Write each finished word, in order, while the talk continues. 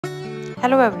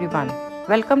Hello everyone,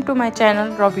 welcome to my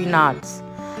channel Robin Arts.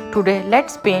 Today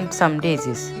let's paint some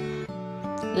daisies.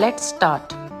 Let's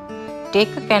start.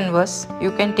 Take a canvas,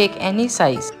 you can take any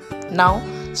size. Now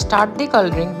start the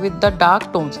coloring with the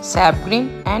dark tones sap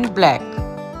green and black.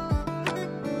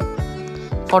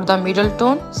 For the middle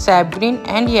tone, sap green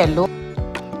and yellow,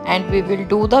 and we will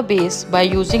do the base by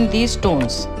using these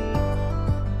tones.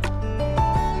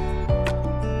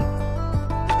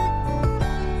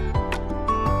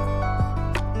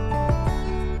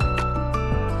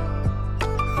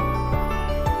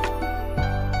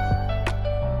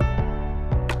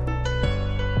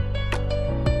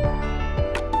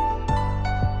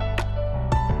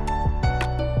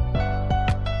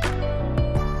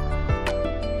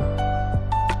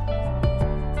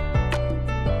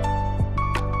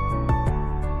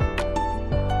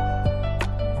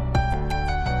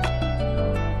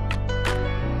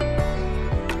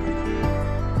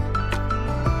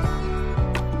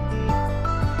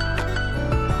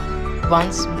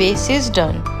 Once base is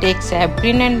done, take sap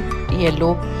green and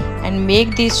yellow and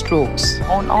make these strokes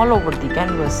on all over the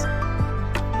canvas.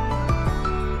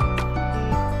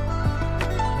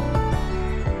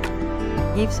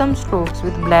 Give some strokes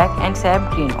with black and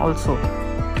sap green also.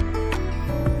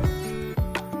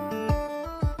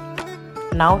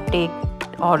 Now take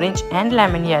orange and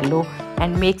lemon yellow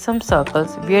and make some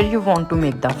circles where you want to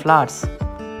make the flowers.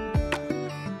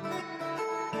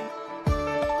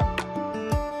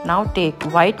 Now take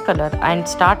white color and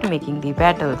start making the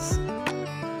petals.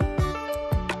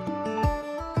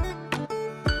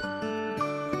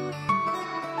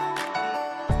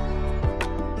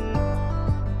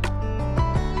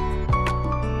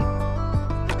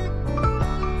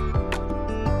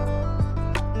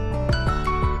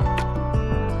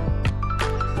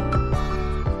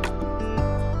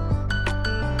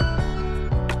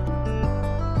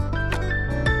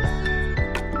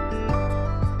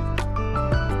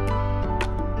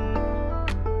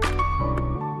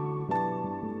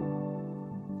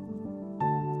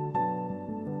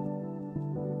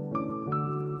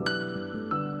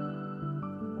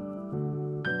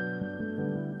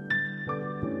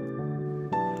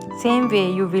 Same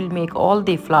way you will make all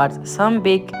the flowers, some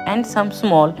big and some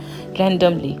small,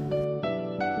 randomly.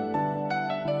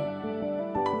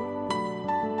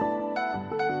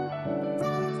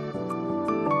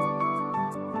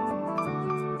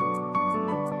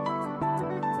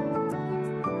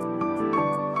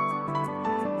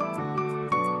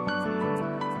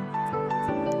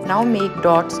 Now make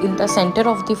dots in the center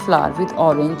of the flower with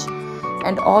orange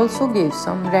and also give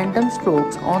some random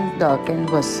strokes on the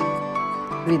canvas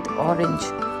with orange.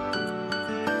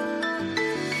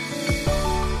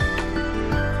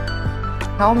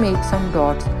 Now make some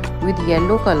dots with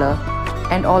yellow color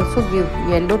and also give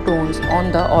yellow tones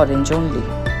on the orange only.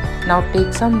 Now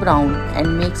take some brown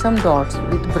and make some dots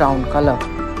with brown color.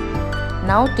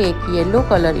 Now take yellow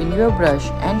color in your brush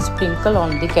and sprinkle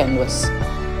on the canvas.